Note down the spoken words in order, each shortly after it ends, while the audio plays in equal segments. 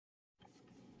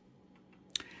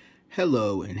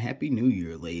Hello and Happy New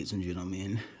Year, ladies and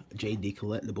gentlemen. JD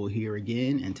Collectible here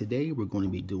again, and today we're going to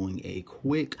be doing a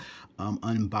quick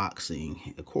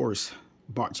unboxing. Of course,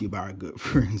 brought to you by our good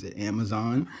friends at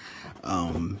Amazon.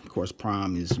 Of course,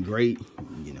 Prime is great.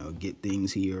 You know, get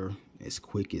things here as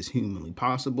quick as humanly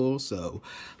possible. So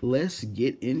let's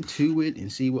get into it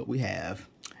and see what we have.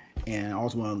 And I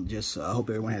also want to just hope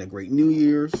everyone had a great New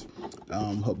Year's.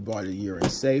 Hope you brought the year in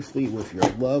safely with your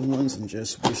loved ones, and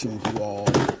just wishing you all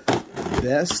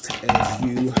best as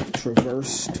you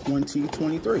traverse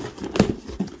 2023.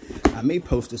 I may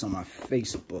post this on my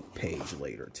Facebook page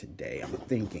later today. I'm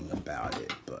thinking about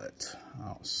it, but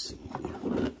I'll see.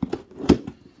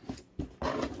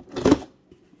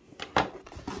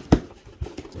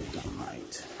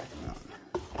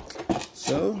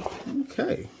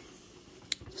 Okay.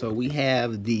 So we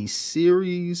have the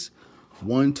Series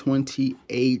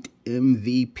 128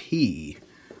 MVP.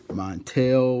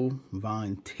 Montel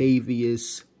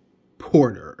Vontavious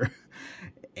Porter.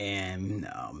 And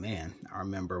oh man, I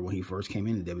remember when he first came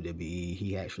into WWE,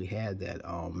 he actually had that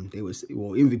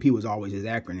MVP was always his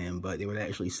acronym, but they would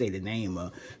actually say the name,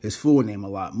 his full name a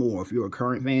lot more. If you're a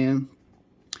current fan,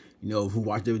 you know, who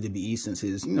watched WWE since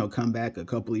his, comeback a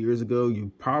couple of years ago,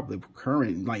 you probably,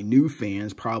 current, like, new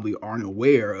fans probably aren't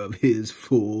aware of his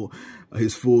full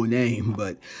name.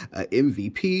 But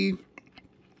MVP,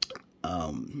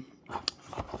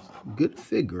 good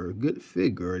figure.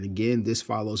 And again, this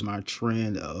follows my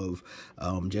trend of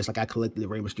just like I collected the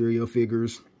Rey Mysterio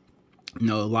figures. A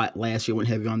lot last year went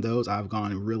heavy on those. I've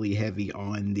gone really heavy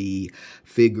on the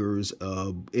figures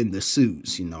in the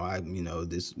suits. I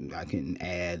can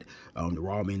add the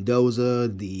Raw Mendoza,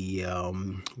 the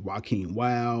Joaquin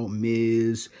Wow,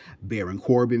 Miz, Baron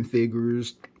Corbin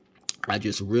figures. I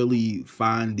just really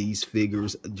find these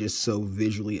figures just so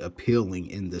visually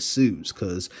appealing in the suits,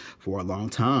 because for a long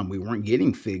time we weren't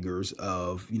getting figures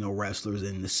of wrestlers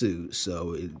in the suits,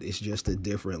 so it's just a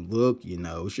different look.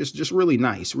 It's just really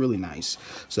nice, really nice.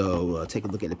 So take a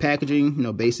look at the packaging.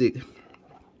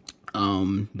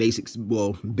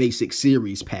 Basic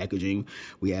series packaging.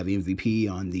 We have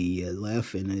MVP on the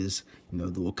left and his the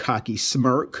little cocky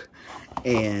smirk,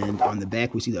 and on the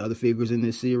back we see the other figures in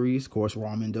this series. Of course,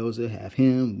 Raw Mendoza, have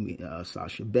him,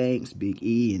 Sasha Banks, Big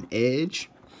E, and Edge.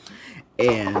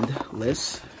 And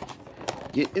let's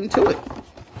get into it.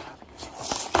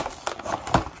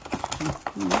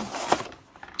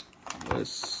 Let's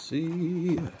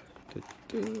see.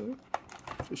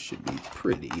 This should be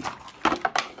pretty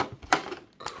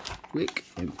quick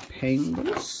and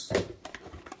painless.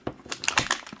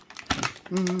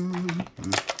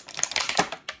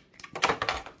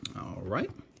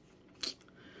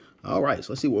 All right,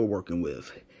 so let's see what we're working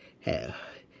with. Have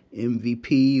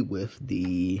MVP with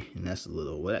the, and that's a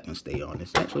little, well, that can stay on.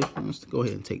 It's actually, let's go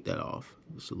ahead and take that off.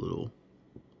 It's a little,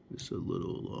 looks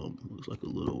like a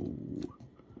little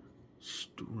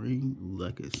string,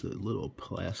 like it's a little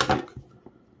plastic,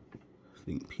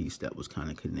 piece that was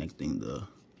kind of connecting the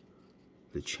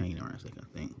chain around,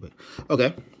 I think. But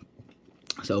okay,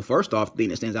 so first off, the thing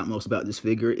that stands out most about this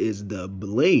figure is the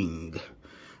bling.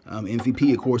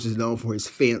 MVP, of course, is known for his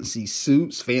fancy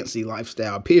suits, fancy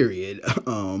lifestyle, period.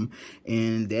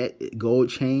 And that gold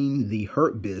chain, the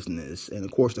Hurt Business. And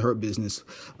of course, the Hurt Business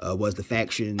was the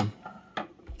faction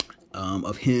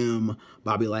of him,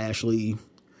 Bobby Lashley,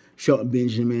 Shelton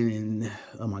Benjamin, and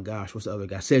oh my gosh, what's the other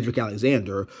guy? Cedric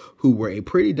Alexander, who were a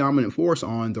pretty dominant force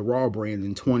on the Raw brand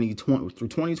in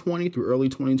 2020 through early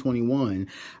 2021.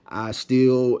 I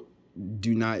still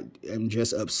am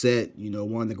just upset.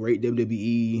 One of the great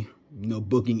WWE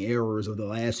booking errors of the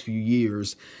last few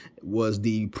years was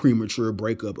the premature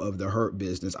breakup of the Hurt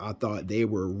Business. I thought they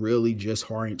were really just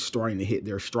starting to hit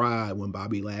their stride when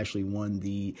Bobby Lashley won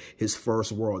his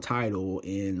first world title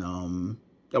in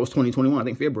that was 2021, I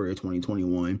think February of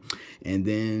 2021. And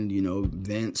then,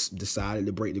 Vince decided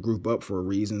to break the group up for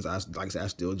reasons I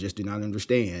still just do not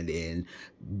understand. And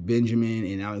Benjamin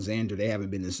and Alexander, they haven't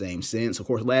been the same since. Of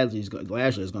course, Lashley is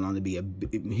going on to be a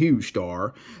huge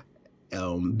star,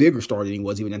 bigger star than he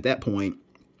was even at that point.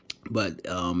 But,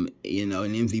 an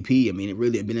MVP, I mean, it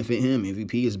really benefit him.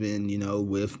 MVP has been,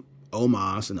 with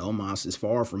Omos, and Omos is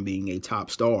far from being a top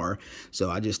star. So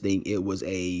I just think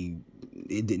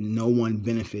no one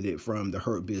benefited from the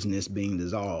Hurt Business being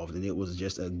dissolved, and it was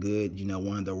just a good,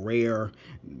 one of the rare,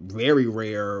 very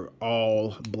rare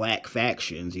all black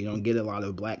factions. You don't get a lot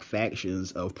of black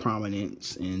factions of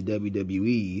prominence in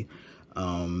WWE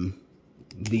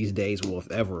these days, well, if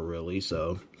ever, really.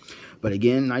 So, but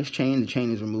again, nice chain. The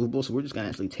chain is removable, so we're just gonna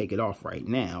actually take it off right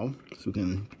now, so we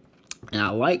can. And I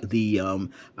like the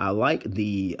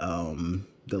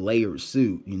layered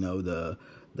suit.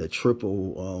 the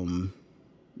triple,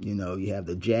 you know, you have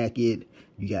the jacket,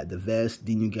 you got the vest,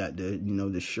 then you got the, you know,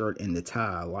 the shirt and the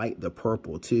tie. I like the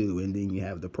purple too. And then you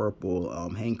have the purple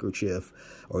handkerchief,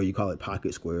 or you call it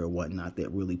pocket square or whatnot,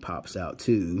 that really pops out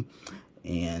too.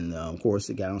 And of course,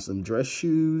 it got on some dress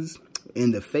shoes.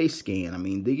 In the face scan, I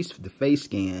mean, the face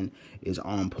scan is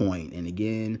on point. And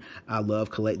again, I love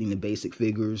collecting the basic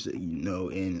figures, you know,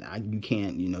 and you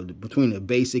can't, you know, between the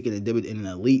basic and an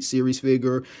Elite Series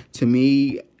figure, to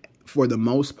me, for the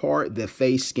most part, the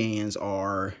face scans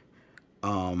are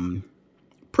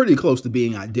pretty close to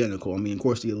being identical. I mean, of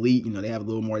course, the Elite, you know, they have a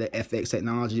little more of that FX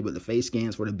technology, but the face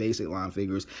scans for the basic line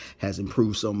figures has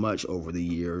improved so much over the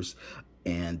years.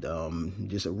 And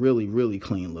just a really, really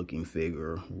clean looking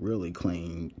figure, really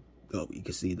clean. Oh, you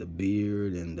can see the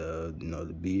beard and the, you know,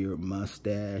 the beard,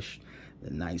 mustache,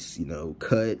 the nice, you know,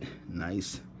 cut,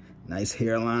 nice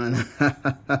hairline.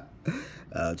 Take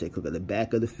a look at the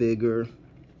back of the figure.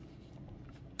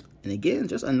 And again,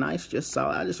 just a nice, just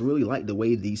solid. I just really like the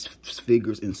way these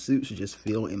figures and suits just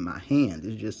feel in my hand.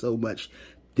 There's just so much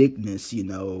thickness, you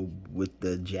know, with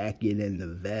the jacket and the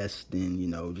vest, and, you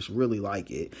know, just really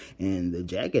like it. And the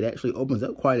jacket actually opens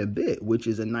up quite a bit, which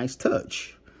is a nice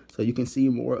touch. So you can see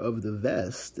more of the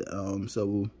vest.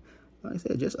 So like I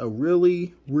said, just a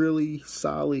really, really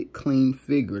solid, clean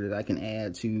figure that I can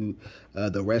add to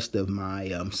the rest of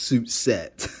my suit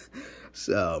set.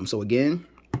 So again,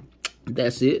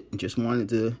 that's it. Just wanted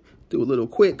to do a little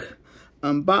quick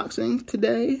unboxing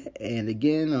today. And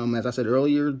again, as I said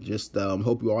earlier, just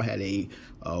hope you all had a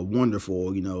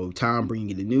wonderful, you know, time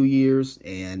bringing in the New Year's,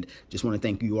 and just want to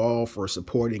thank you all for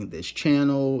supporting this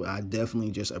channel. I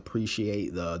definitely just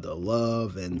appreciate the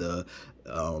love and the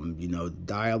you know,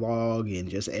 dialogue and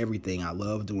just everything. I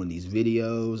love doing these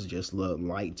videos. Just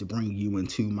like to bring you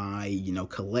into my, you know,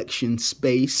 collection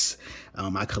space,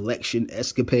 my collection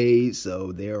escapades.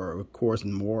 So there are, of course,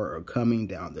 more are coming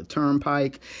down the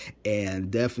turnpike.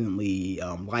 And definitely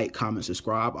like, comment,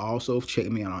 subscribe. Also, check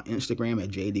me out on Instagram at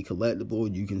JD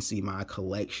Collectible. You can see my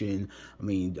collection. I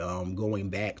mean, going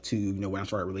back to, you know, when I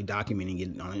started really documenting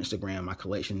it on Instagram, my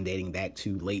collection dating back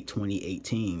to late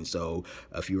 2018. So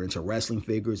if you're into wrestling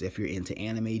figures, if you're into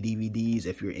anime DVDs,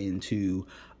 if you're into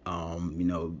you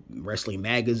know, wrestling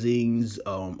magazines,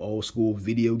 old school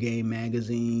video game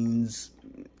magazines,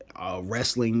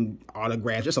 wrestling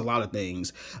autographs, just a lot of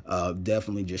things,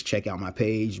 definitely just check out my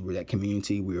page. We're that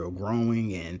community, we are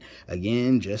growing. And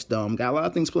again, just got a lot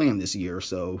of things planned this year,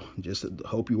 so just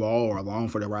hope you all are along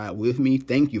for the ride with me.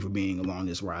 Thank you for being along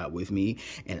this ride with me,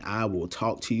 and I will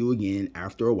talk to you again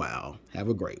after a while. Have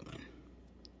a great one.